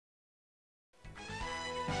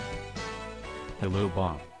Hello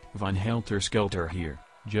Bob, Von Helter Skelter here,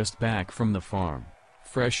 just back from the farm.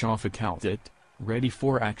 Fresh off a Caltit, ready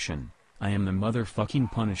for action. I am the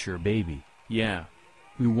motherfucking Punisher baby, yeah.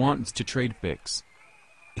 Who wants to trade pics?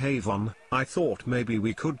 Hey Von, I thought maybe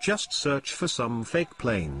we could just search for some fake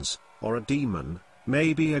planes, or a demon,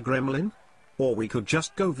 maybe a gremlin? Or we could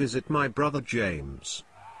just go visit my brother James.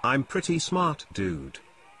 I'm pretty smart, dude.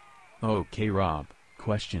 Okay Rob,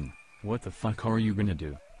 question, what the fuck are you gonna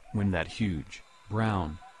do when that huge,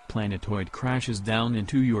 brown, planetoid crashes down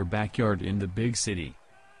into your backyard in the big city?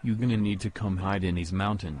 You gonna need to come hide in these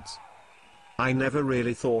mountains. I never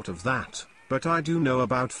really thought of that, but I do know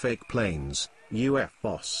about fake planes,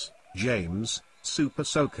 UFOs, James, Super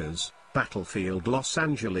Soakers, Battlefield Los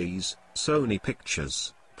Angeles, Sony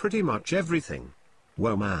Pictures, pretty much everything.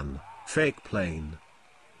 Whoa man, fake plane.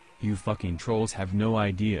 You fucking trolls have no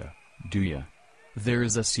idea, do ya? There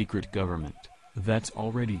is a secret government that's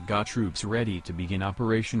already got troops ready to begin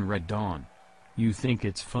Operation Red Dawn. You think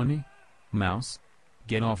it's funny? Mouse?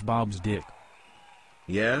 Get off Bob's dick.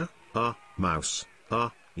 Yeah? Mouse.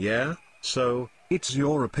 Yeah? So, it's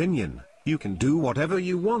your opinion, you can do whatever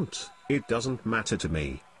you want, it doesn't matter to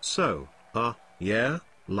me, so, yeah?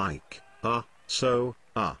 Like,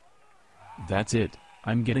 That's it,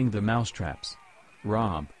 I'm getting the mousetraps.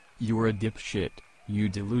 Rob, you're a dipshit, you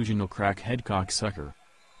delusional crackhead cocksucker.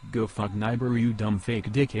 Go fuck Nyber, you dumb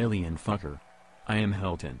fake dick alien fucker. I am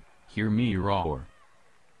Helton, hear me roar.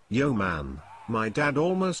 Yo man, my dad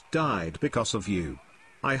almost died because of you.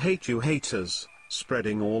 I hate you haters,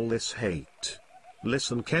 spreading all this hate.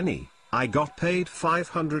 Listen Kenny, I got paid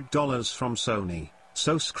 $500 from Sony,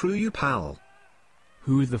 so screw you pal.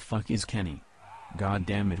 Who the fuck is Kenny? God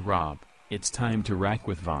damn it Rob, it's time to rack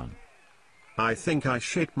with Von. I think I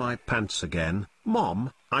shit my pants again,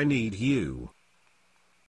 Mom, I need you.